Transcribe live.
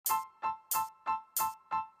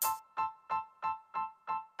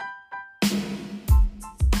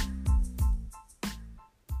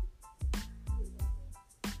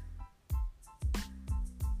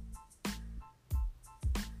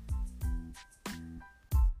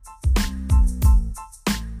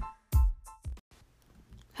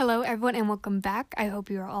Hello everyone and welcome back. I hope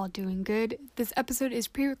you are all doing good. This episode is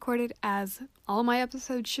pre-recorded as all my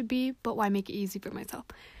episodes should be, but why make it easy for myself?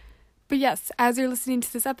 But yes, as you're listening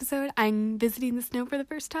to this episode, I'm visiting the snow for the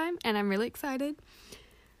first time and I'm really excited.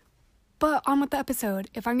 But on with the episode.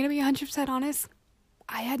 If I'm going to be 100% honest,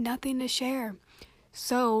 I had nothing to share.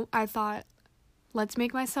 So I thought, let's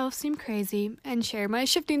make myself seem crazy and share my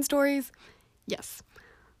shifting stories. Yes,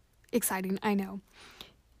 exciting, I know.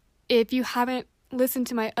 If you haven't listened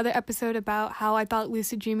to my other episode about how I thought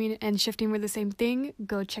lucid dreaming and shifting were the same thing,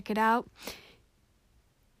 go check it out.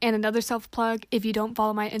 And another self-plug, if you don't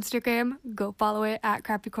follow my Instagram, go follow it at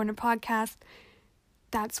Crappy Corner Podcast.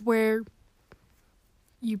 That's where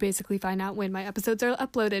you basically find out when my episodes are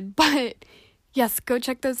uploaded. But yes, go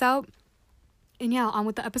check those out. And yeah, on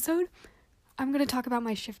with the episode. I'm going to talk about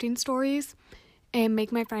my shifting stories and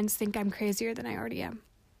make my friends think I'm crazier than I already am.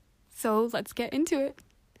 So let's get into it.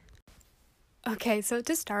 Okay, so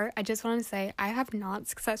to start, I just want to say I have not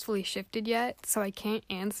successfully shifted yet, so I can't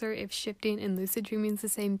answer if shifting and lucid dreaming is the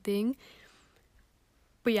same thing.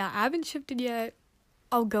 But yeah, I haven't shifted yet.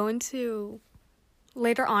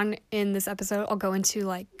 Later on in this episode, I'll go into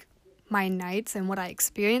like my nights and what I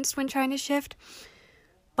experienced when trying to shift.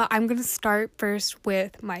 But I'm going to start first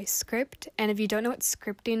with my script. And if you don't know what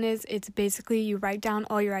scripting is, it's basically you write down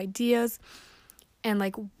all your ideas and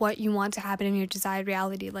like what you want to happen in your desired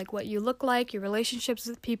reality, like what you look like, your relationships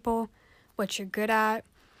with people, what you're good at,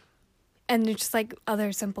 and just like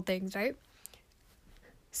other simple things, right?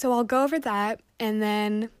 So I'll go over that, and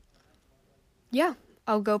then yeah,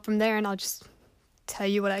 I'll go from there and I'll just tell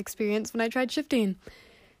you what I experienced when I tried shifting.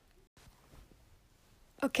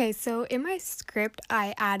 Okay, so in my script,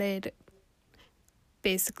 I added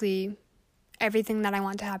basically everything that I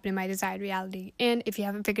want to happen in my desired reality. And if you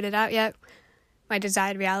haven't figured it out yet, my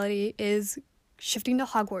desired reality is shifting to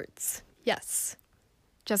Hogwarts. Yes.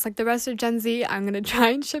 Just like the rest of Gen Z, I'm going to try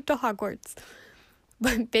and shift to Hogwarts.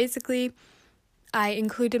 But basically, I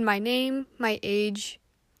included my name, my age,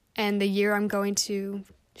 and the year I'm going to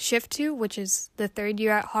shift to, which is the third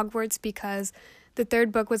year at Hogwarts, because the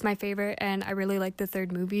third book was my favorite and I really liked the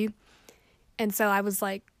third movie. And so I was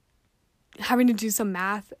like having to do some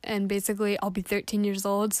math, and basically I'll be 13 years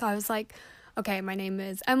old. So I was like, okay, my name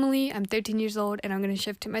is Emily, I'm 13 years old, and I'm going to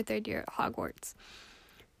shift to my third year at Hogwarts.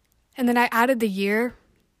 And then I added the year,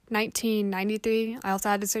 1993. I also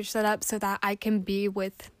had to search that up so that I can be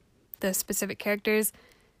with the specific characters,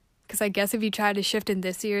 because I guess if you try to shift in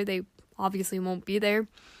this year, they obviously won't be there.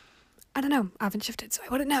 I don't know, I haven't shifted, so I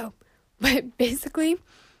wouldn't know. But basically,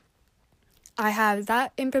 I have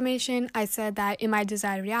that information. I said that in my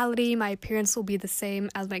desired reality, my appearance will be the same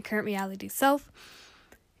as my current reality self.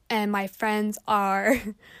 And my friends are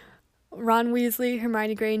Ron Weasley,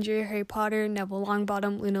 Hermione Granger, Harry Potter, Neville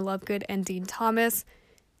Longbottom, Luna Lovegood, and Dean Thomas.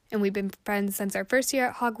 And we've been friends since our first year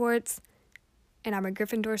at Hogwarts. And I'm a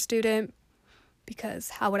Gryffindor student, because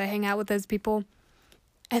how would I hang out with those people?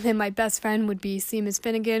 And then my best friend would be Seamus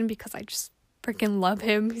Finnegan, because I just freaking love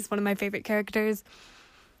him. He's one of my favorite characters.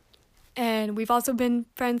 And we've also been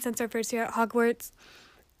friends since our first year at Hogwarts.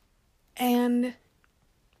 And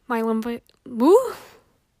my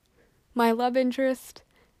love interest,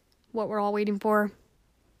 what we're all waiting for,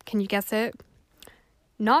 can you guess it?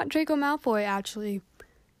 Not Draco Malfoy, actually.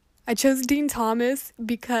 I chose Dean Thomas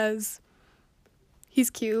because he's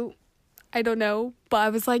cute. I don't know, but I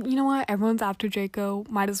was like, you know what? Everyone's after Draco.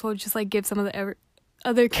 Might as well just like give some of the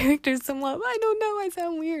other characters some love. I don't know. I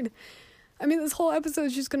sound weird. I mean, this whole episode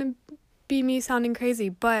is just gonna be me sounding crazy,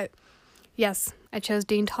 but yes, I chose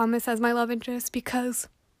Dean Thomas as my love interest because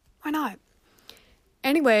why not?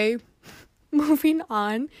 Anyway, moving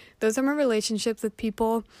on. Those are my relationships with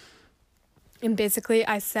people. And basically,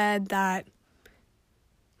 I said that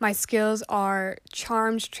my skills are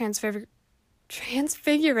charms,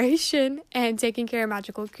 transfiguration, and taking care of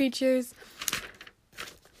magical creatures.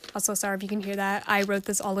 Also, sorry if you can hear that. I wrote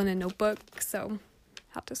this all in a notebook, so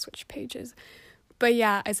I have to switch pages. But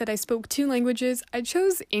yeah, I said I spoke 2 languages. I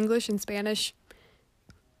chose English and Spanish.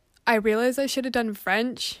 I realized I should have done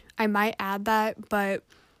French. I might add that, but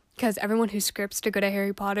because everyone who scripts to go to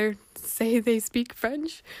Harry Potter say they speak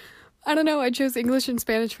French. I don't know, I chose English and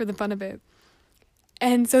Spanish for the fun of it.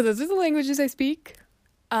 And so those are the languages I speak.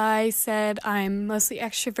 I said I'm mostly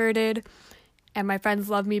extroverted, and my friends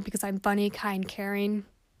love me because I'm funny, kind, caring.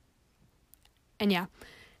 And yeah.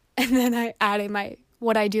 And then I added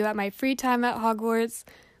what I do at my free time at Hogwarts,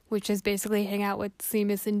 which is basically hang out with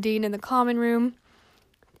Seamus and Dean in the common room,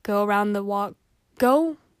 go on a walk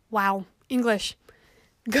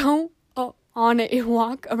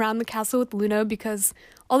around the castle with Luna, because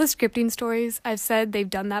all the scripting stories I've said they've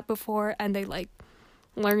done that before and they like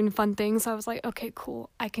learn fun things. So I was like, okay, cool,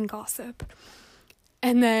 I can gossip.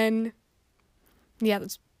 And then, yeah,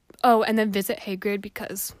 and then visit Hagrid,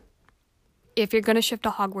 because if you're going to shift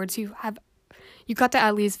to Hogwarts, you got to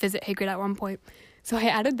at least visit Hagrid at one point. So I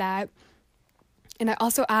added that. And I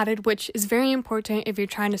also added, which is very important if you're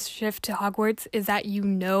trying to shift to Hogwarts, is that you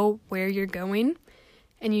know where you're going.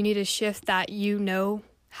 And you need to shift that you know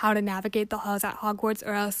how to navigate the halls at Hogwarts,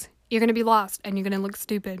 or else you're going to be lost and you're going to look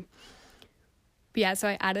stupid. But yeah, so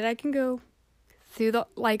I added I can go through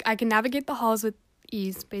I can navigate the halls with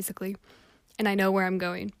ease, basically. And I know where I'm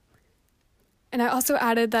going. And I also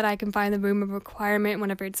added that I can find the room of requirement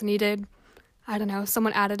whenever it's needed. I don't know,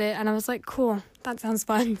 someone added it, and I was like, cool, that sounds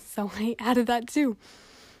fun. So I added that too.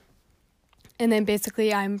 And then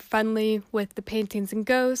basically I'm friendly with the paintings and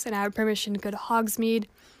ghosts, and I have permission to go to Hogsmeade.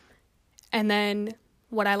 And then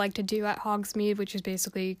what I like to do at Hogsmeade, which is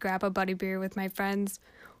basically grab a buddy beer with my friends,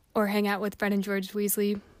 or hang out with Fred and George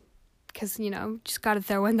Weasley, because, just gotta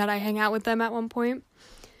throw in that I hang out with them at one point.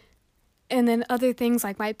 And then other things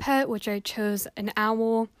like my pet, which I chose an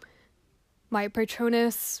owl, my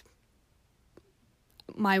Patronus,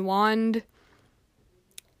 my wand,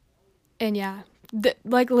 and yeah,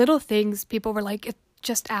 little things. People were like,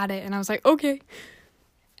 just add it, and I was like, okay.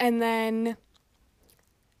 And then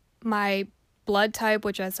my blood type,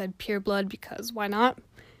 which I said pure blood, because why not?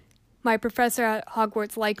 My professor at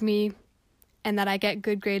Hogwarts liked me, and that I get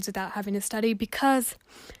good grades without having to study, because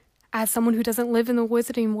as someone who doesn't live in the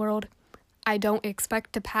wizarding world, I don't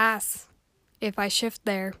expect to pass if I shift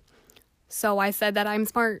there. So I said that I'm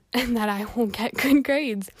smart and that I will get good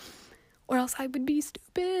grades, or else I would be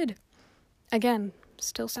stupid. Again,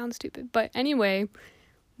 still sounds stupid. But anyway,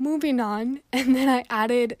 moving on. And then I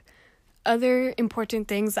added other important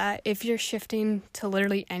things that if you're shifting to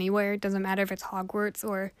literally anywhere, it doesn't matter if it's Hogwarts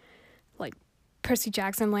or like Percy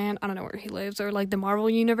Jackson land, I don't know where he lives, or like the Marvel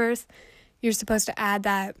universe, you're supposed to add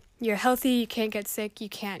that you're healthy, you can't get sick, you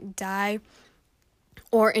can't die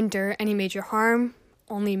or endure any major harm,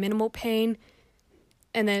 only minimal pain.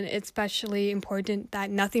 And then it's especially important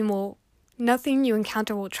that nothing you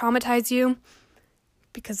encounter will traumatize you,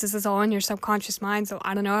 because this is all in your subconscious mind, so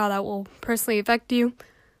I don't know how that will personally affect you,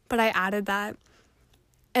 but I added that.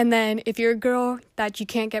 And then if you're a girl, that you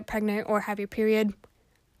can't get pregnant or have your period,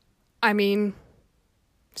 I mean,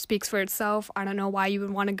 speaks for itself. I don't know why you would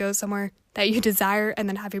want to go somewhere that you desire and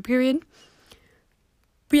then have your period.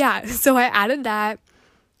 But yeah, so I added that.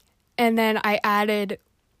 And then I added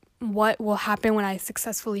what will happen when I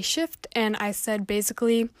successfully shift. And I said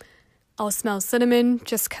basically I'll smell cinnamon,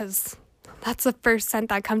 just because that's the first scent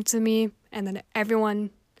that comes to me. And then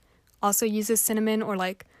everyone also uses cinnamon, or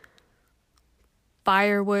like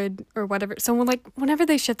firewood or whatever. So whenever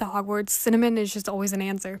they shift to Hogwarts, cinnamon is just always an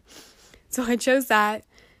answer. So I chose that,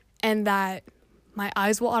 and that my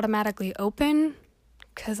eyes will automatically open,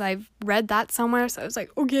 because I've read that somewhere. So I was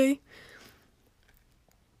like, okay.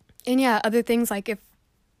 And yeah, other things like if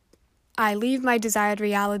I leave my desired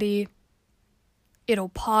reality, it'll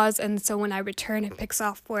pause, and so when I return, it picks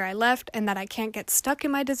off where I left, and that I can't get stuck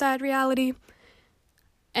in my desired reality.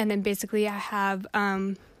 And then basically I have,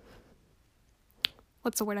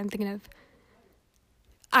 what's the word I'm thinking of?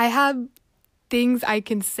 I have things I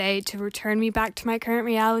can say to return me back to my current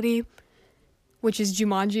reality, which is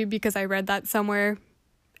Jumanji, because I read that somewhere,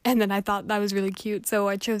 and then I thought that was really cute, so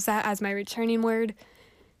I chose that as my returning word.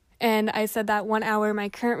 And I said that 1 hour my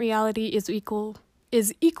current reality is equal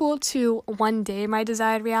to 1 day my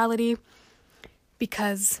desired reality,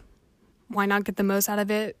 because why not get the most out of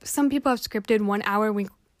it? Some people have scripted 1 hour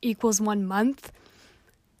equals 1 month,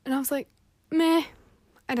 and I was like, meh,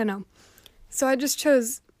 I don't know. So I just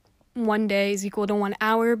chose 1 day is equal to 1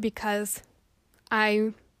 hour, because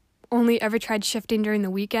I only ever tried shifting during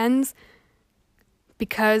the weekends,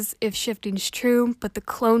 because if shifting's true but the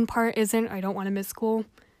clone part isn't, I don't want to miss school.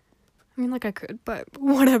 I mean, I could, but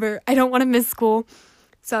whatever. I don't want to miss school.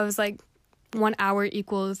 So I was like, 1 hour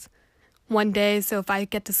equals 1 day. So if I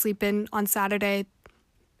get to sleep in on Saturday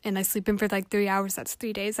and I sleep in for 3 hours, that's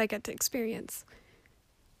 3 days I get to experience.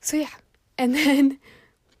 So yeah. And then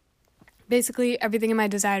basically everything in my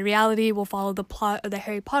desired reality will follow the plot of the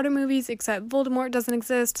Harry Potter movies, except Voldemort doesn't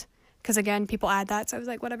exist. Because again, people add that. So I was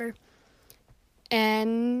like, whatever.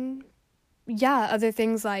 And yeah, other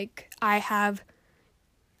things like I have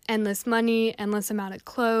endless money, endless amount of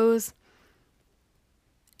clothes.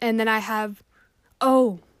 And then I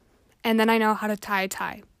know how to tie a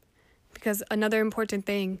tie. Because another important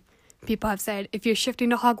thing people have said, if you're shifting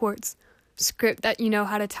to Hogwarts, script that you know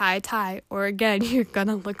how to tie a tie, or again, you're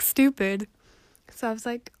gonna look stupid. So I was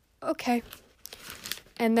like, okay.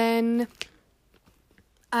 And then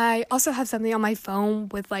I also have something on my phone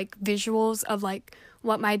with like visuals of like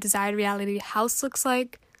what my desired reality house looks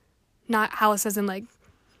like. Not house as in like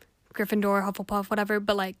Gryffindor, Hufflepuff, whatever,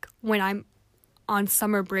 but like when I'm on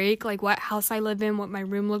summer break, like what house I live in, what my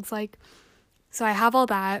room looks like. So I have all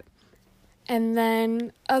that. And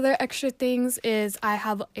then other extra things is I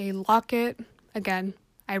have a locket. Again,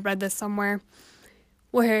 I read this somewhere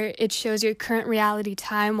where it shows your current reality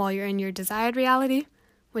time while you're in your desired reality,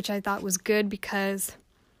 which I thought was good because,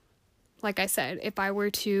 like I said, if I were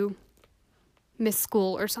to miss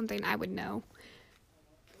school or something, I would know.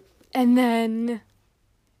 And then,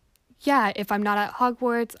 yeah, if I'm not at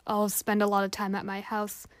Hogwarts, I'll spend a lot of time at my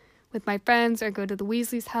house with my friends or go to the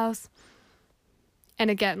Weasley's house. And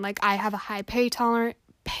again, like I have a high pain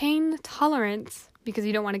tolerance because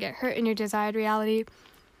you don't want to get hurt in your desired reality.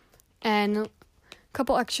 And a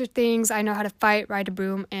couple extra things, I know how to fight, ride a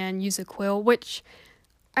broom, and use a quill, which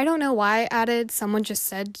I don't know why I added. Someone just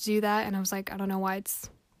said to do that, and I was like, I don't know why it's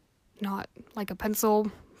not like a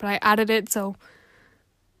pencil, but I added it, so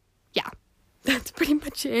yeah, that's pretty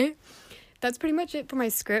much it. That's pretty much it for my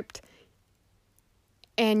script.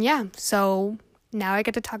 And yeah, so now I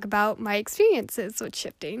get to talk about my experiences with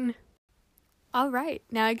shifting. All right,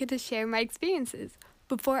 now I get to share my experiences.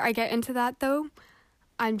 Before I get into that, though,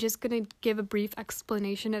 I'm just going to give a brief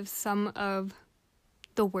explanation of some of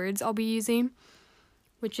the words I'll be using,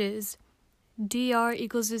 which is DR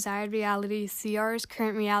equals desired reality, CR is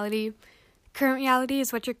current reality. Current reality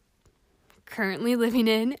is what you're currently living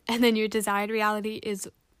in, and then your desired reality is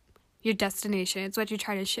your destination. It's what you're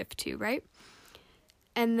trying to shift to, right?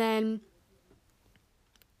 And then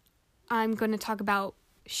I'm going to talk about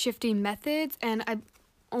shifting methods, and I've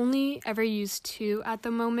only ever used two at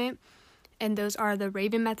the moment, and those are the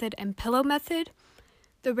Raven method and pillow method.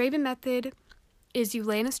 The Raven method is you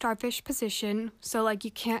lay in a starfish position, so like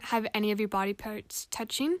you can't have any of your body parts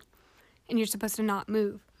touching, and you're supposed to not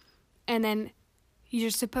move. And then you're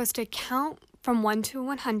supposed to count from 1 to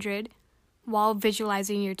 100 while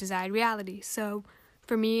visualizing your desired reality. So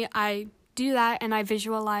for me, I do that and I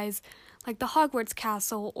visualize like the Hogwarts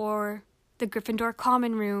castle or the Gryffindor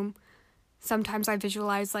common room. Sometimes I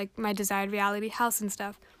visualize like my desired reality house and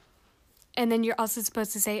stuff. And then you're also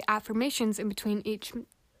supposed to say affirmations in between each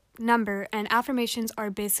number, and affirmations are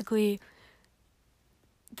basically,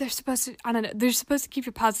 they're supposed to keep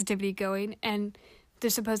your positivity going, and they're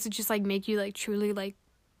supposed to just like make you like truly like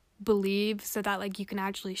believe so that like you can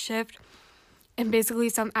actually shift. And basically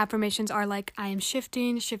some affirmations are like, I am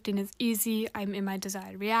shifting is easy, I'm in my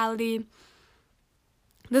desired reality.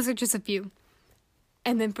 Those are just a few.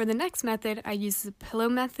 And then for the next method, I use the pillow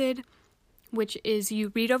method, which is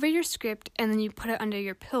you read over your script and then you put it under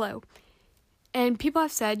your pillow. And people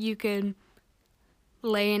have said you can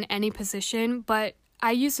lay in any position, but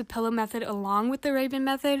I use the pillow method along with the Raven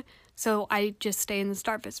method, so I just stay in the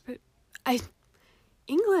starfish.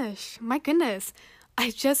 English, my goodness.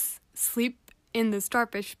 I just sleep in the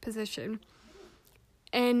starfish position.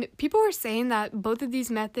 And people were saying that both of these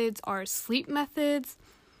methods are sleep methods,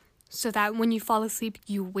 so that when you fall asleep,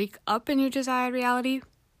 you wake up in your desired reality,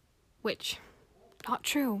 which, not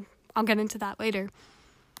true. I'll get into that later.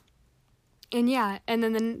 And yeah, and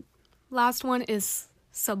then the last one is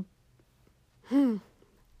subliminals,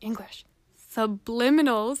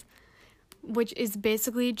 which is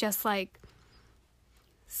basically just like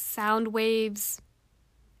sound waves,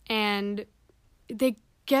 and they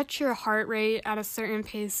get your heart rate at a certain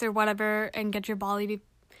pace or whatever, and get your body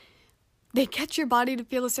to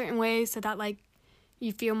feel a certain way so that like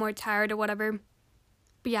you feel more tired or whatever.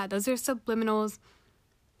 But yeah, those are subliminals.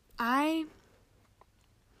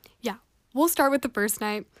 We'll start with the first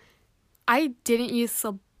night. I didn't use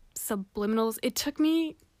subliminals. It took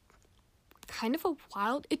me kind of a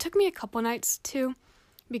while. It took me a couple nights too,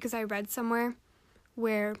 because I read somewhere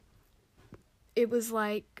where it was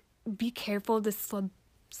like, be careful the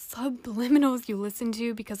subliminals you listen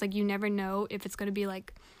to, because like you never know if it's going to be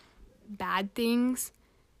like bad things,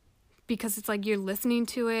 because it's like you're listening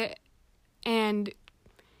to it. And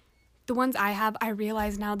the ones I have, I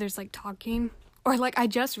realize now there's like talking, or like I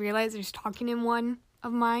just realized there's talking in one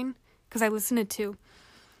of mine because I listened to two,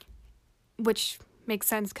 which makes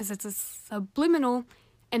sense because it's a subliminal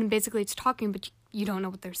and basically it's talking, but you don't know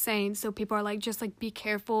what they're saying. So people are like, just like be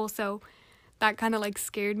careful. So that kind of like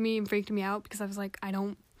scared me and freaked me out, because I was like, I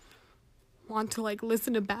don't want to like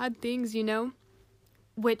listen to bad things, you know,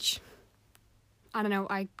 which I don't know.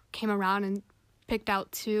 I came around and picked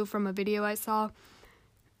out two from a video I saw,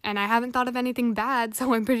 and I haven't thought of anything bad,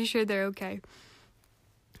 so I'm pretty sure they're okay.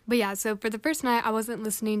 But yeah, so for the first night, I wasn't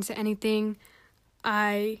listening to anything.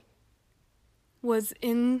 I was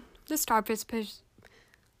in the starfish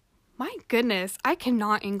my goodness, I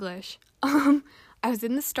cannot English. I was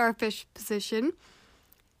in the starfish position,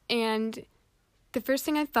 and the first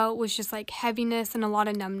thing I felt was just like heaviness and a lot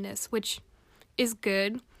of numbness, which is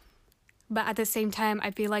good. But at the same time, I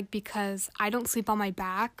feel like because I don't sleep on my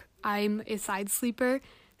back, I'm a side sleeper.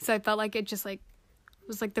 So I felt like it just like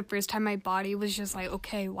was like the first time my body was just like,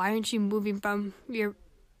 okay, why aren't you moving from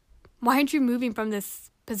this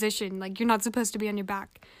position? Like, you're not supposed to be on your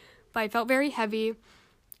back. But I felt very heavy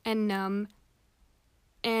and numb.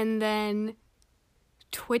 And then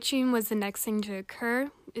twitching was the next thing to occur,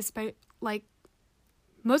 like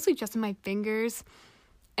mostly just in my fingers.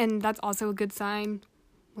 And that's also a good sign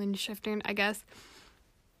when shifting, I guess.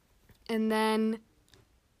 And then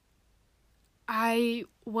I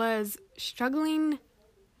was struggling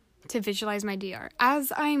to visualize my DR.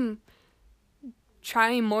 As I'm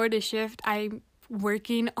trying more to shift, I'm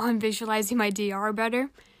working on visualizing my DR better,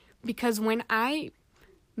 because when I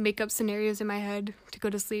make up scenarios in my head to go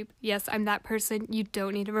to sleep, yes, I'm that person. You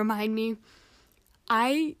don't need to remind me.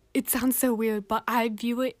 It sounds so weird, but I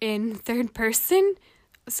view it in third person.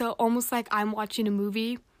 So almost like I'm watching a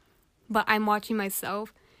movie, but I'm watching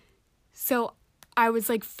myself. So I was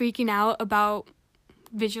like freaking out about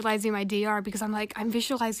visualizing my DR because I'm like, I'm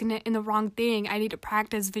visualizing it in the wrong thing. I need to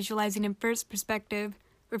practice visualizing in first perspective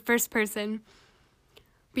or first person.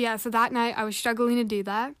 But yeah, so that night I was struggling to do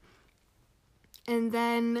that. And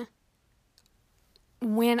then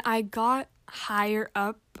when I got higher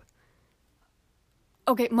up,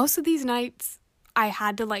 okay, most of these nights I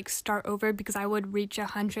had to like start over because I would reach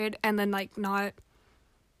 100 and then like nothing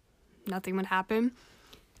would happen.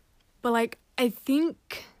 But like, I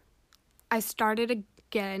think I started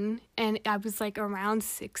again and I was like around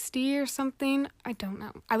 60 or something. I don't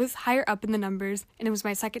know. I was higher up in the numbers and it was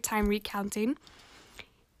my second time recounting.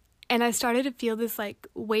 And I started to feel this like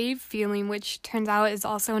wave feeling, which turns out is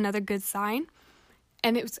also another good sign.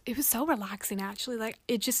 And it was so relaxing, actually. Like,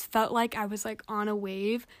 it just felt like I was like on a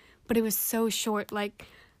wave, but it was so short. Like,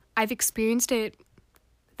 I've experienced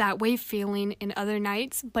that wave feeling in other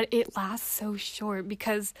nights, but it lasts so short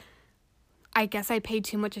because I guess I paid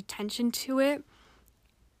too much attention to it.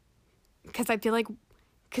 Because I feel like,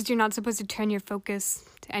 because you're not supposed to turn your focus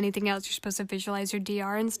to anything else. You're supposed to visualize your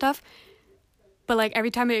DR and stuff. But like, every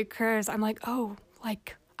time it occurs, I'm like, oh,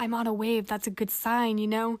 like, I'm on a wave. That's a good sign, you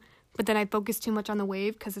know? But then I focus too much on the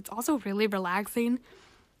wave because it's also really relaxing.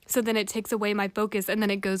 So then it takes away my focus and then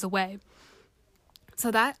it goes away. So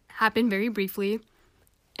that happened very briefly.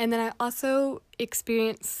 And then I also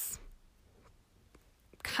experienced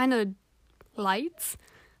kind of lights.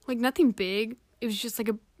 Like, nothing big. It was just like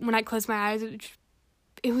when I closed my eyes,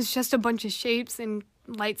 it was just a bunch of shapes and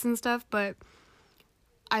lights and stuff. But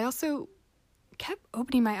I also kept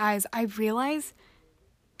opening my eyes. I realized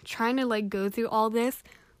trying to like go through all this,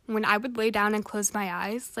 when I would lay down and close my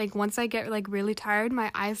eyes, like once I get like really tired, my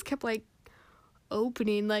eyes kept like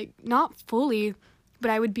opening, like not fully, but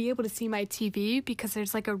I would be able to see my TV because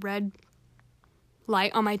there's like a red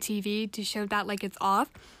light on my TV to show that like it's off.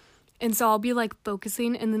 And so I'll be like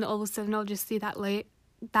focusing and then all of a sudden I'll just see that light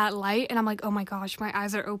and I'm like, oh my gosh, my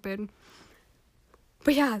eyes are open.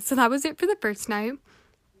 But yeah, so that was it for the first night.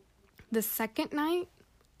 The second night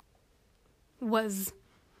was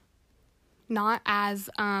not as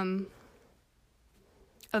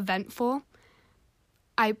eventful.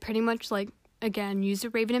 I pretty much like, again, used a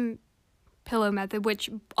Raven and Pillow method, which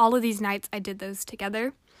all of these nights I did those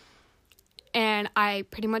together. And I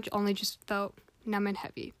pretty much only just felt numb and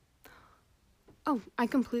heavy. Oh, I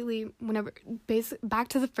completely, back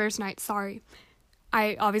to the first night, sorry.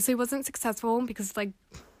 I obviously wasn't successful because it's like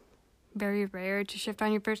very rare to shift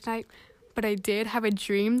on your first night. But I did have a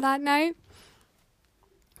dream that night.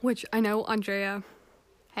 Which I know, Andrea,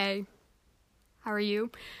 hey, how are you?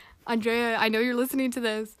 Andrea, I know you're listening to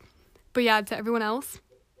this. But yeah, to everyone else,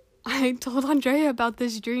 I told Andrea about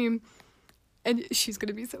this dream. And she's going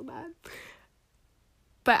to be so mad.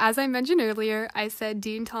 But as I mentioned earlier, I said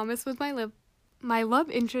Dean Thomas was my love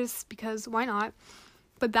interest because why not?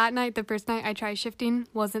 But that night, the first night I tried shifting,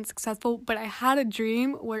 wasn't successful. But I had a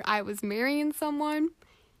dream where I was marrying someone.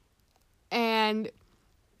 And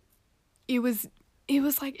it was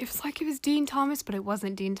like it was Dean Thomas, but it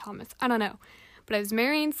wasn't Dean Thomas. I don't know. But I was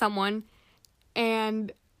marrying someone,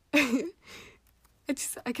 and I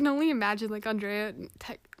can only imagine like Andrea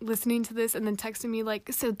listening to this and then texting me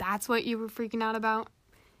like, so that's what you were freaking out about?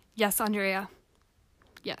 Yes, Andrea.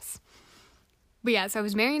 Yes. But yeah, so I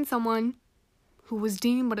was marrying someone who was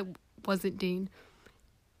Dean, but it wasn't Dean.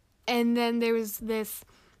 And then there was this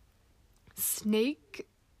snake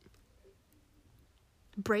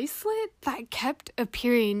bracelet that kept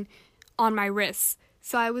appearing on my wrists.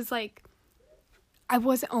 So I was like,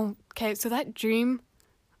 okay, so that dream,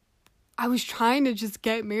 I was trying to just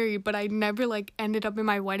get married, but I never, like, ended up in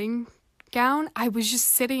my wedding gown. I was just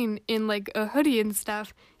sitting in, like, a hoodie and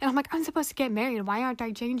stuff, and I'm like, I'm supposed to get married, why aren't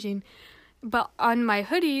I changing? But on my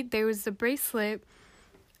hoodie, there was a bracelet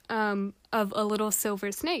of a little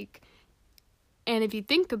silver snake, and if you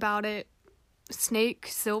think about it, snake,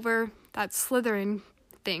 silver, that's Slytherin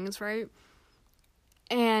things, right?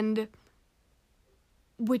 And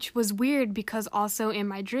which was weird because also in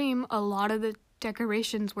my dream, a lot of the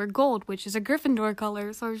decorations were gold, which is a Gryffindor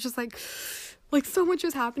color. So I was just like so much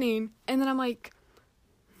was happening. And then I'm like,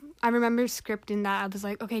 I remember scripting that. I was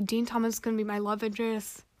like, okay, Dean Thomas is going to be my love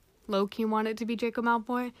interest. Low-key wanted to be Draco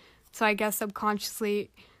Malfoy. So I guess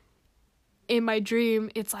subconsciously in my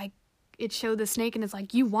dream, it's like, it showed the snake and it's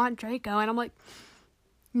like, you want Draco? And I'm like,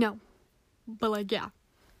 no. But like, yeah.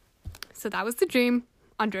 So that was the dream.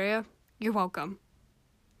 Andrea, you're welcome.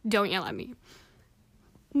 Don't yell at me.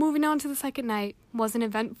 Moving on to the second night, wasn't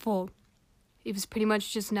eventful. It was pretty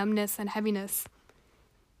much just numbness and heaviness.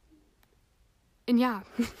 And yeah.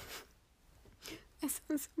 I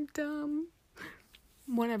sound so dumb.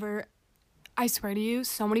 Whatever. I swear to you,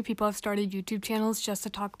 so many people have started YouTube channels just to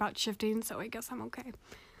talk about shifting, so I guess I'm okay.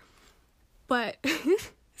 But,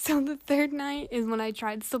 so the third night is when I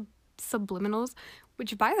tried subliminals,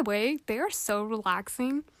 which, by the way, they are so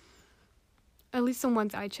relaxing. At least the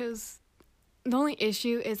ones I chose. The only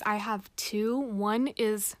issue is I have two. One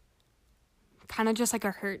is kind of just like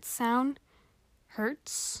a Hertz sound.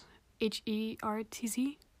 Hertz. Hertz. I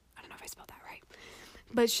don't know if I spelled that right.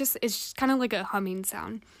 But it's just kind of like a humming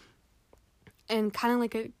sound. And kind of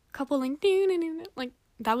like a couple like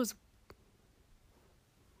that was...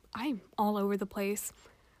 I'm all over the place.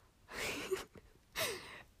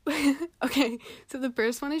 Okay, so the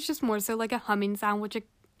first one is just more so like a humming sound,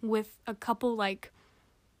 with a couple like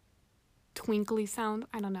twinkly sound,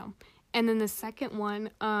 I don't know. And then the second one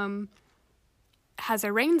has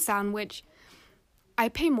a rain sound, which I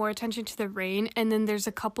pay more attention to the rain, and then there's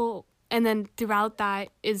a couple, and then throughout that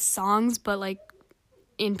is songs, but like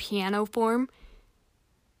in piano form.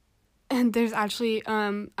 And there's actually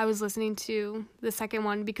I was listening to the second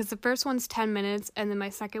one because the first one's 10 minutes and then my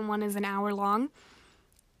second one is an hour long.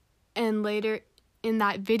 And later in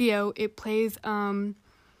that video it plays a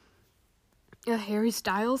Harry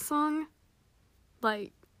Styles song.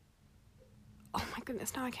 Like, oh my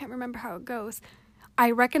goodness, now I can't remember how it goes.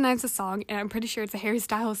 I recognize the song and I'm pretty sure it's a Harry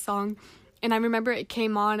Styles song. And I remember it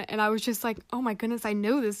came on and I was just like, oh my goodness, I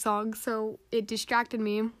know this song. So it distracted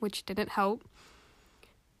me, which didn't help.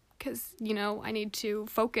 Because, you know, I need to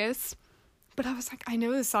focus. But I was like, I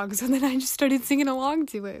know this song. So then I just started singing along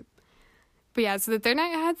to it. But yeah, so the third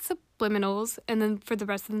night I had subliminals. And then for the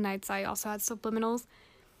rest of the nights I also had subliminals.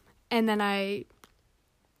 And then I,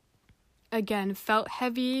 again, felt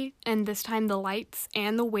heavy. And this time the lights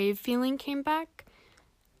and the wave feeling came back.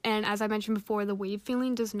 And as I mentioned before, the wave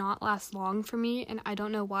feeling does not last long for me. And I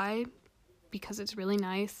don't know why. Because it's really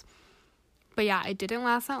nice. But yeah, it didn't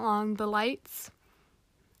last that long. The lights...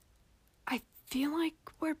 feel like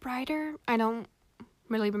we're brighter. I don't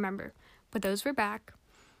really remember, but those were back.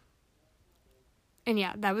 And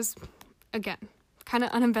yeah, that was, again, kind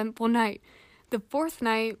of uneventful night. The fourth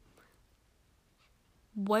night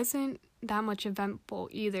wasn't that much eventful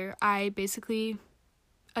either. I basically,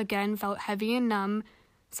 again, felt heavy and numb,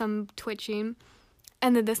 some twitching.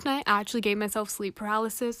 And then this night I actually gave myself sleep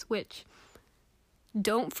paralysis, which,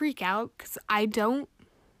 don't freak out, because I'm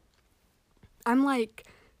like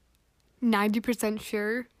 90%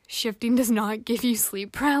 sure shifting does not give you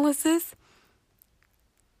sleep paralysis.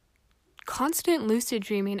 Constant lucid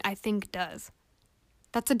dreaming, I think, does.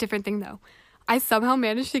 That's a different thing, though. I somehow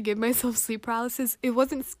managed to give myself sleep paralysis. It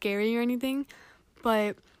wasn't scary or anything,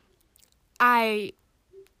 but I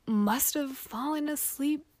must have fallen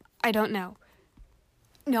asleep. I don't know.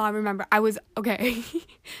 No, I remember. I was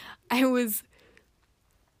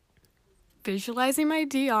visualizing my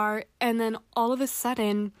DR, and then all of a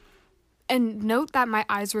sudden... And note that my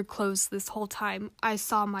eyes were closed this whole time. I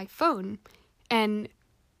saw my phone, and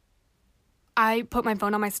I put my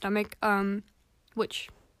phone on my stomach, which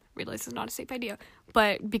I realize is not a safe idea,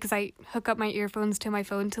 but because I hook up my earphones to my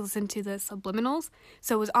phone to listen to the subliminals,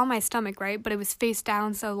 so it was on my stomach, right? But it was face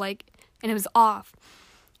down, so like, and it was off.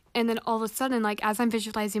 And then all of a sudden, like, as I'm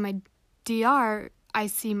visualizing my DR, I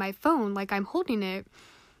see my phone, like I'm holding it,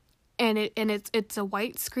 and it's a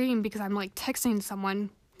white screen because I'm like texting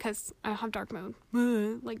someone. Because I have dark mode.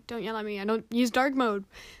 Like, don't yell at me. I don't use dark mode.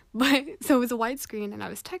 But, so it was a white screen, and I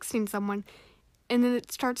was texting someone. And then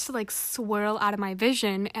it starts to, like, swirl out of my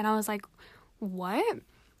vision. And I was like, what?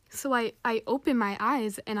 So I open my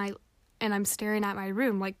eyes and I'm staring at my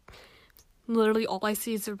room. Like, literally all I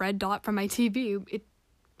see is a red dot from my TV.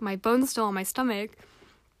 My phone's still on my stomach,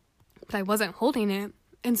 but I wasn't holding it.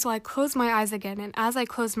 And so I close my eyes again. And as I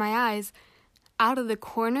close my eyes, out of the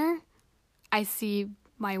corner, I see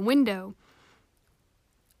my window.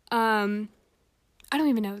 I don't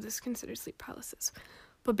even know if this is considered sleep paralysis.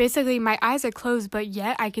 But basically, my eyes are closed, but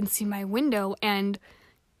yet I can see my window, and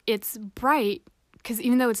it's bright, because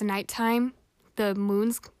even though it's nighttime, the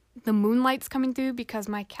moonlight's coming through, because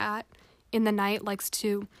my cat in the night likes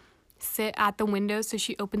to sit at the window, so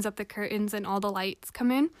she opens up the curtains and all the lights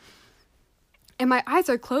come in. And my eyes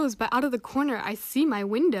are closed, but out of the corner, I see my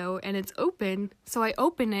window, and it's open. So I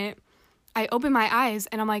open it. I open my eyes,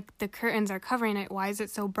 and I'm like, the curtains are covering it. Why is it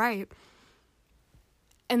so bright?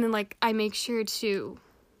 And then, like, I make sure to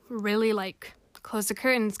really, like, close the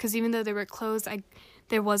curtains, because even though they were closed,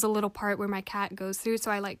 there was a little part where my cat goes through, so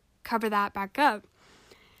I, like, cover that back up.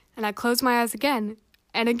 And I close my eyes again,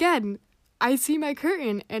 and again, I see my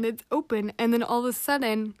curtain, and it's open, and then all of a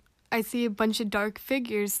sudden, I see a bunch of dark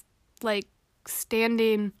figures, like,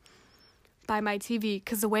 standing by my TV,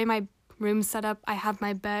 because the way my room's set up, I have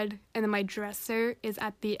my bed, and then my dresser is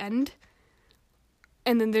at the end,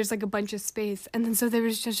 and then there's, like, a bunch of space, and then so there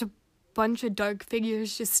was just a bunch of dark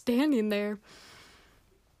figures just standing there.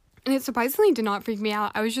 And it surprisingly did not freak me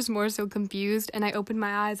out. I was just more so confused, and I opened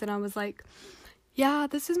my eyes, and I was like, yeah,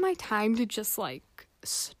 this is my time to just, like,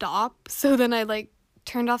 stop. So then I, like,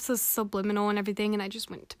 turned off the subliminal and everything, and I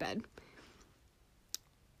just went to bed.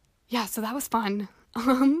 Yeah, so that was fun.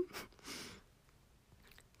 And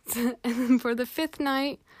then for the 5th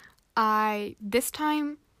night, this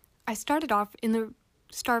time, I started off in the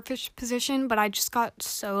starfish position, but I just got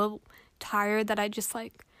so tired that I just,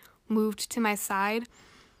 like, moved to my side.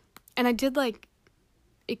 And I did, like,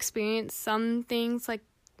 experience some things, like,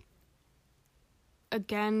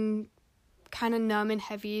 again, kind of numb and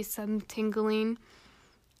heavy, some tingling.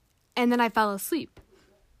 And then I fell asleep.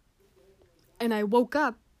 And I woke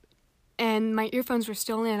up, and my earphones were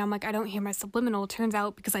still in. I'm like, I don't hear my subliminal. Turns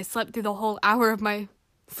out because I slept through the whole hour of my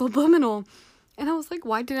subliminal. And I was like,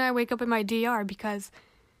 why didn't I wake up in my DR? Because,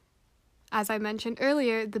 as I mentioned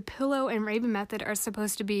earlier, the pillow and Raven method are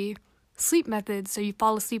supposed to be sleep methods, so you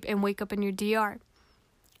fall asleep and wake up in your DR.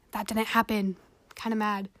 That didn't happen. Kind of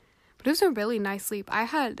mad. But it was a really nice sleep.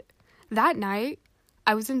 That night,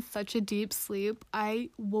 I was in such a deep sleep. I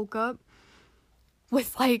woke up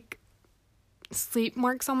with, like, sleep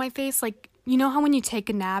marks on my face. Like, you know how when you take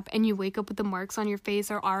a nap and you wake up with the marks on your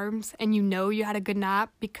face or arms, and you know you had a good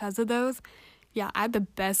nap because of those? Yeah, I had the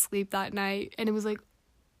best sleep that night, and it was, like,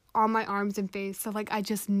 on my arms and face, so, like, I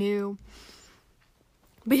just knew.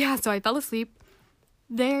 But yeah, so I fell asleep.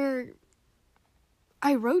 I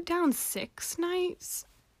wrote down 6 nights.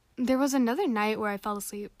 There was another night where I fell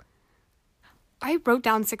asleep. I wrote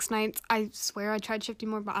down 6 nights. I swear I tried shifting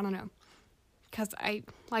more, but I don't know. Because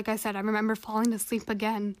like I said, I remember falling asleep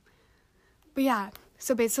again. But yeah,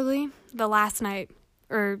 so basically, the last night,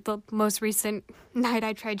 or the most recent night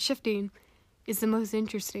I tried shifting, is the most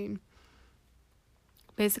interesting.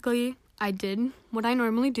 Basically, I did what I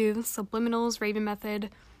normally do, subliminals, Raven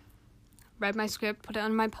method, read my script, put it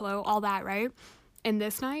under my pillow, all that, right? And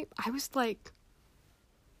this night, I was like,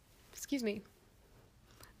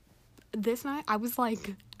 this night, I was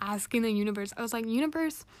like asking the universe, I was like,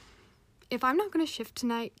 universe, if I'm not going to shift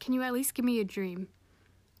tonight, can you at least give me a dream?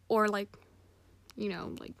 Or, like, you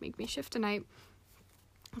know, like, make me shift tonight.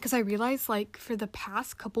 Because I realized, like, for the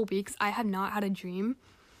past couple weeks, I had not had a dream.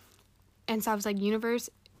 And so I was like, universe,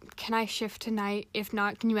 can I shift tonight? If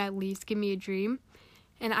not, can you at least give me a dream?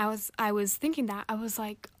 And I was thinking that. I was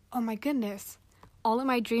like, oh my goodness. All of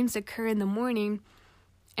my dreams occur in the morning,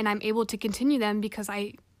 and I'm able to continue them because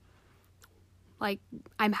I'm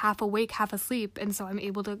half awake, half asleep, and so I'm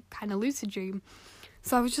able to kind of lucid dream.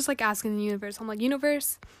 So I was just, like, asking the universe. I'm like,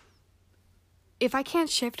 universe, if I can't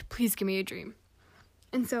shift, please give me a dream.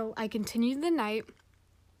 And so I continued the night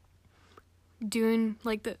doing,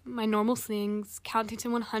 like, my normal things, counting to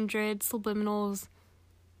 100, subliminals,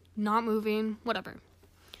 not moving, whatever.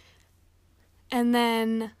 And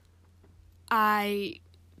then I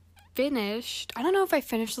finished, I don't know if I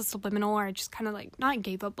finished the subliminal or I just kind of, like, not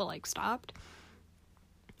gave up, but, like, stopped.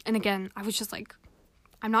 And again, I was just like,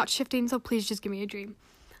 I'm not shifting, so please just give me a dream.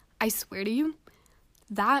 I swear to you,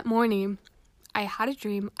 that morning, I had a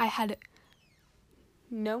dream. I had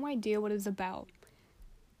no idea what it was about.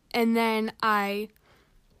 And then I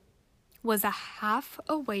was half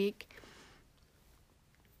awake,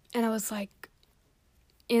 and I was, like,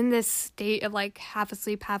 in this state of, like, half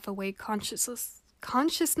asleep, half awake consciousness,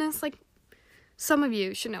 like, some of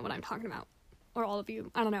you should know what I'm talking about, or all of you,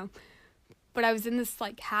 I don't know. But I was in this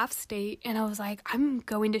like half state, and I was like, I'm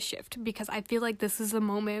going to shift, because I feel like this is the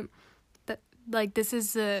moment that, like, this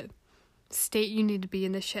is the state you need to be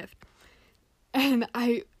in, the shift. And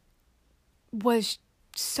I was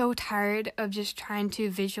so tired of just trying to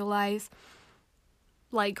visualize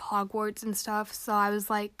like Hogwarts and stuff. So I was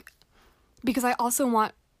like, because I also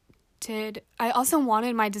wanted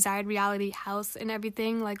my desired reality house and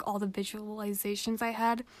everything, like all the visualizations I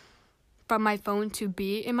had from my phone to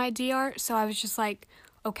be in my DR. So I was just like,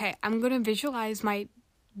 okay, I'm going to visualize my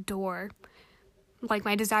door, like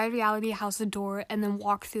my desired reality house, the door, and then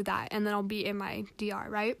walk through that, and then I'll be in my DR,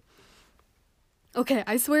 right? Okay,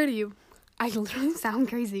 I swear to you, I literally sound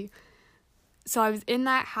crazy. So I was in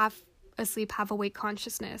that half asleep, half awake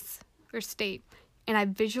consciousness or state, and I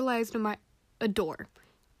visualized a door,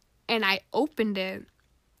 and I opened it,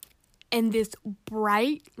 and this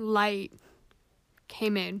bright light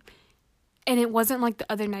came in. And it wasn't like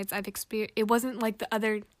the other nights I've experienced. It wasn't like the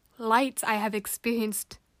other lights I have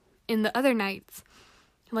experienced in the other nights.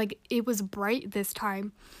 Like, it was bright this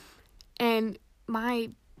time. And my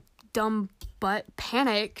dumb butt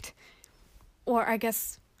panicked. Or I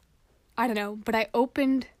guess, I don't know. But I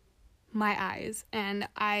opened my eyes. And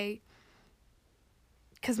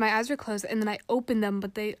because my eyes were closed. And then I opened them.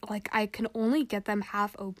 But I can only get them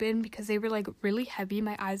half open because they were, like, really heavy.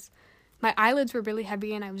 My eyelids were really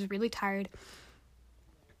heavy, and I was really tired.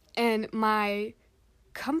 And my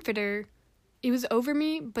comforter, it was over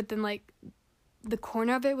me, but then, like, the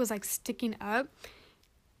corner of it was, like, sticking up.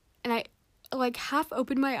 And I, like, half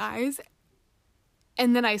opened my eyes,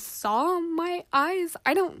 and then I saw my eyes.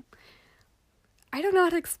 I don't know how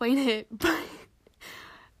to explain it, but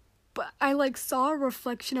I, like, saw a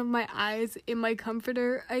reflection of my eyes in my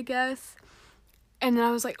comforter, I guess. And then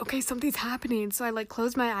I was like, okay, something's happening. So I, like,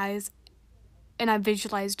 closed my eyes, and I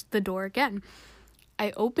visualized the door again.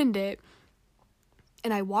 I opened it,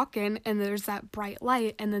 and I walk in, and there's that bright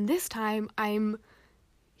light. And then this time, I'm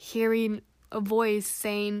hearing a voice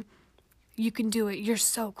saying, you can do it, you're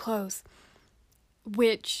so close.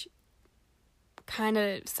 Which, kind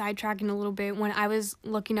of sidetracking a little bit, when I was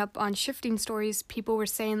looking up on shifting stories, people were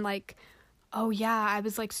saying, like, oh yeah, I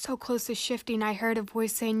was, like, so close to shifting. I heard a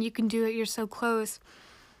voice saying, you can do it, you're so close.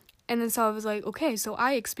 And then so I was like, okay, so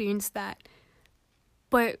I experienced that.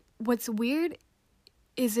 But what's weird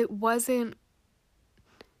is it wasn't,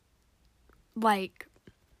 like,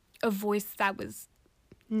 a voice that was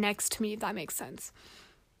next to me, if that makes sense.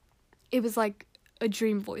 It was, like, a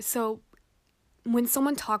dream voice. So when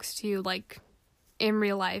someone talks to you, like, in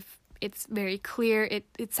real life, it's very clear.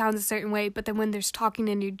 It sounds a certain way. But then when there's talking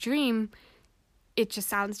in your dream, it just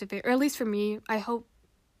sounds different. Or at least for me, I hope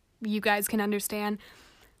you guys can understand.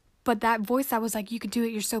 But that voice that was like, you could do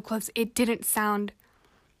it, you're so close, it didn't sound...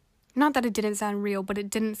 Not that it didn't sound real, but it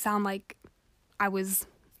didn't sound like I was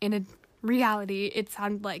in a reality. It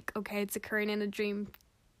sounded like, okay, it's occurring in a dream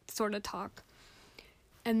sort of talk.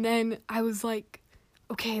 And then I was like,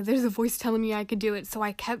 okay, there's a voice telling me I could do it. So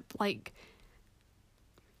I kept, like,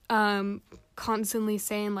 constantly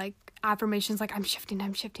saying, like, affirmations, like, I'm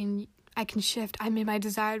shifting, I can shift, I'm in my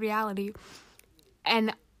desired reality.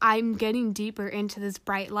 And I'm getting deeper into this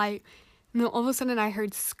bright light. And then all of a sudden I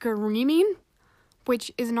heard screaming,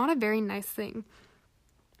 which is not a very nice thing.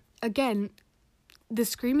 Again, the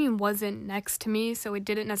screaming wasn't next to me, so it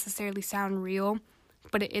didn't necessarily sound real,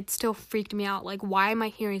 but it still freaked me out. Like, why am I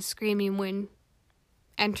hearing screaming when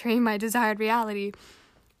entering my desired reality?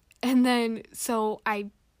 And then, so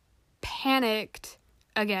I panicked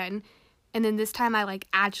again, and then this time I, like,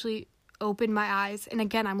 actually opened my eyes, and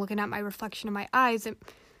again, I'm looking at my reflection in my eyes, and,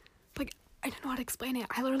 like, I don't know how to explain it.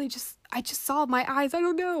 I just saw my eyes. I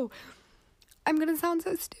don't know. I'm gonna sound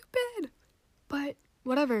so stupid, but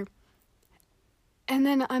whatever. And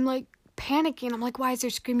then I'm, like, panicking. I'm like, why is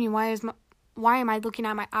there screaming? Why am I looking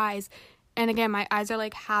at my eyes? And again, my eyes are,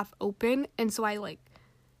 like, half open, and so I, like,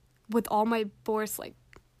 with all my force, like,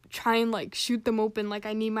 try and, like, shoot them open, like,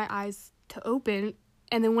 I need my eyes to open.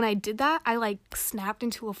 And then when I did that, I, like, snapped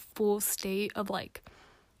into a full state of, like,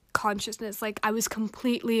 consciousness. Like, I was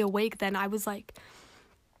completely awake then. I was, like,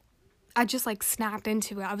 I just, like, snapped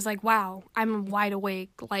into it. I was like, wow, I'm wide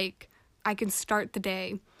awake. Like, I can start the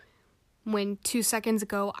day. When 2 seconds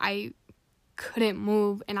ago, I couldn't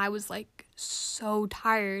move, and I was, like, so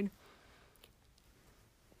tired.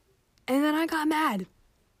 And then I got mad.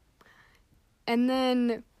 And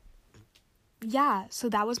then, yeah, so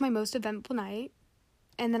that was my most eventful night.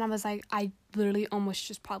 And then I was like, I literally almost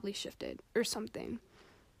just probably shifted or something.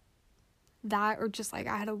 That, or just, like,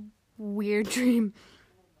 I had a weird dream.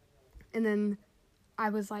 And then I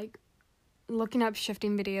was like, looking up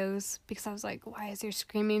shifting videos because I was like, why is there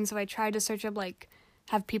screaming? So I tried to search up, like,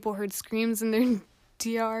 have people heard screams in their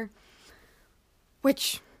DR,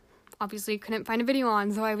 which obviously couldn't find a video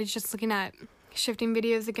on, so I was just looking at shifting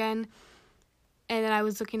videos again, and then I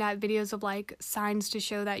was looking at videos of, like, signs to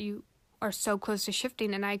show that you are so close to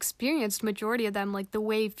shifting, and I experienced majority of them, like the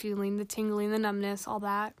wave feeling, the tingling, the numbness, all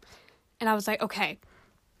that, and I was like, okay,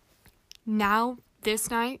 now,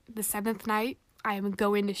 this night, the 7th night, I am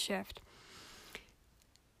going to shift.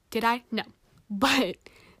 Did I? No. But,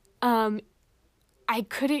 I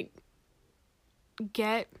couldn't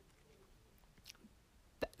get...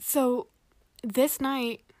 So, this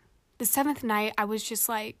night, the 7th night, I was just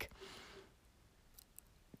like...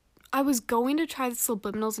 I was going to try the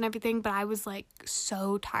subliminals and everything, but I was, like,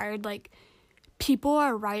 so tired. Like, people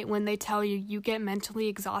are right when they tell you you get mentally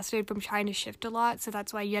exhausted from trying to shift a lot, so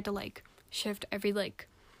that's why you had to, like, shift every, like,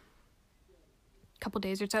 couple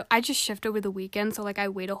days or so. I just shift over the weekend, so, like, I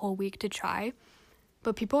wait a whole week to try.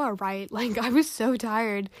 But people are right. Like, I was so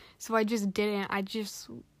tired, so I just didn't. I just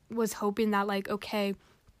was hoping that, like, okay,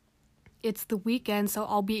 it's the weekend, so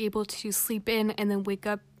I'll be able to sleep in and then wake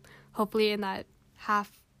up, hopefully in that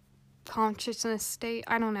half consciousness state.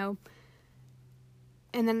 I don't know.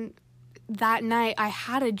 And then that night, I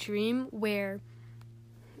had a dream where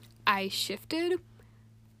I shifted,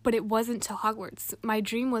 but it wasn't to Hogwarts. My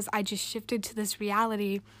dream was I just shifted to this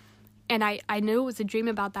reality, and I knew it was a dream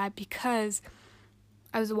about that because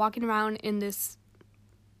I was walking around in this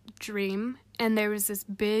dream, and there was this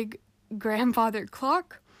big grandfather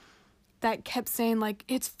clock that kept saying, like,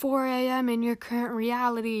 it's 4 a.m. in your current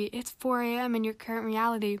reality. It's 4 a.m. in your current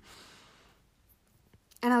reality.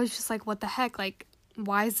 And I was just like, what the heck? Like,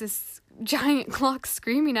 why is this giant clock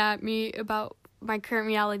screaming at me about my current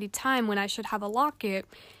reality time when I should have a locket?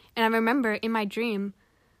 And I remember in my dream,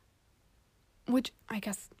 which I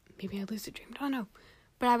guess maybe I lucid dreamed, I don't know.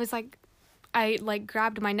 But I was like, I like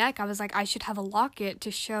grabbed my neck. I was like, I should have a locket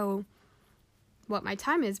to show what my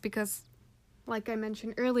time is because, like I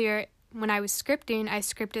mentioned earlier, when I was scripting, I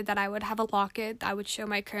scripted that I would have a locket that would show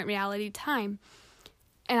my current reality time.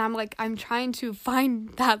 And I'm like, I'm trying to find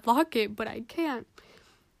that locket, but I can't.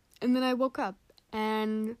 And then I woke up,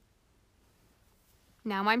 and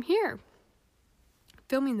now I'm here,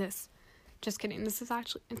 filming this. Just kidding. This is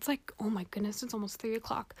actually, it's like, oh my goodness, it's almost 3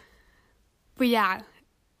 o'clock. But yeah,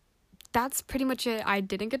 that's pretty much it. I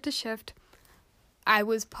didn't get to shift. I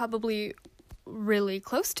was probably really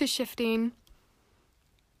close to shifting,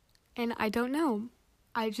 and I don't know.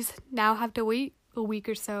 I just now have to wait a week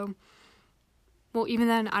or so. Well, even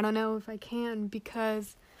then, I don't know if I can,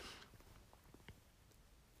 because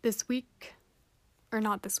this week, or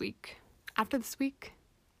not this week, after this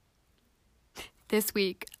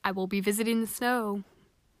week, I will be visiting the snow.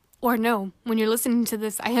 Or no, when you're listening to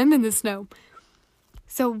this, I am in the snow.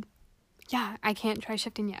 So, yeah, I can't try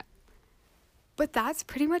shifting yet. But that's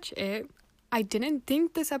pretty much it. I didn't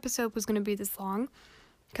think this episode was going to be this long,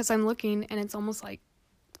 because I'm looking and it's almost like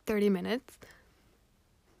 30 minutes.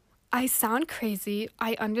 I sound crazy.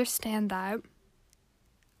 I understand that.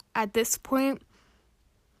 At this point,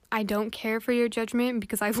 I don't care for your judgment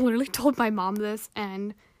because I've literally told my mom this,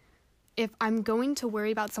 and if I'm going to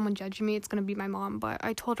worry about someone judging me, it's going to be my mom, but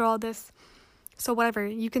I told her all this. So whatever,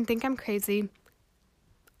 you can think I'm crazy.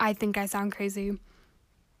 I think I sound crazy.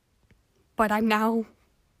 But I'm now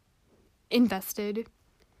invested.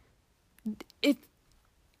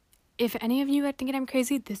 If any of you are thinking I'm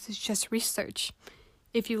crazy, this is just research.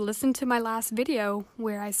 If you listen to my last video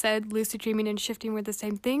where I said lucid dreaming and shifting were the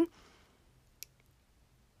same thing,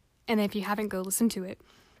 and if you haven't, go listen to it.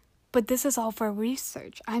 But this is all for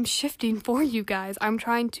research. I'm shifting for you guys. I'm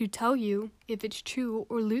trying to tell you if it's true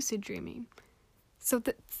or lucid dreaming. So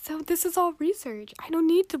this is all research. I don't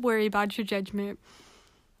need to worry about your judgment.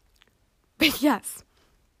 But yes,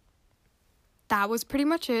 that was pretty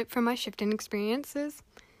much it for my shifting experiences.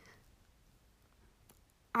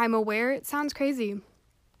 I'm aware it sounds crazy.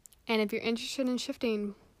 And if you're interested in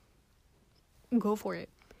shifting, go for it.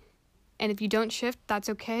 And if you don't shift, that's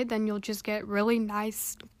okay. Then you'll just get really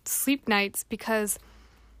nice sleep nights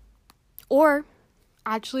or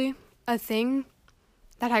actually a thing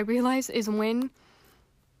that I realized is when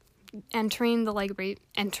when doing the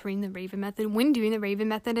Raven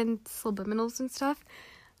method and subliminals and stuff,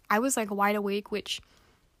 I was like wide awake, which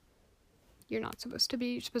you're not supposed to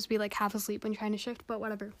be. You're supposed to be like half asleep when trying to shift, but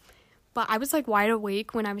whatever. But I was like wide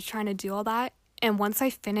awake when I was trying to do all that. And once I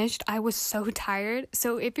finished, I was so tired.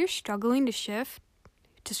 So if you're struggling to shift,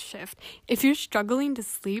 if you're struggling to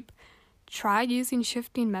sleep, try using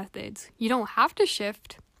shifting methods. You don't have to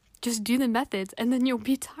shift. Just do the methods and then you'll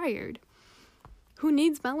be tired. who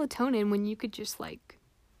needs melatonin when you could just, like,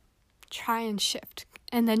 try and shift,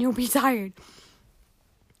 and then you'll be tired.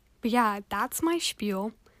 But yeah, that's my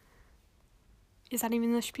spiel. Is that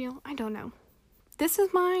even the spiel? I don't know. This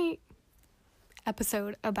is my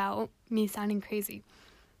episode about me sounding crazy.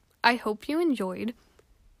 I hope you enjoyed.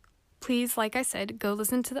 Please, like I said, go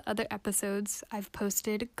listen to the other episodes I've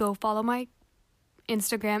posted. Go follow my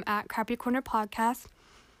Instagram at Crappy Corner Podcast.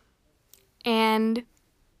 And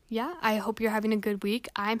yeah, I hope you're having a good week.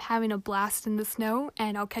 I'm having a blast in the snow,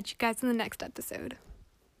 and I'll catch you guys in the next episode.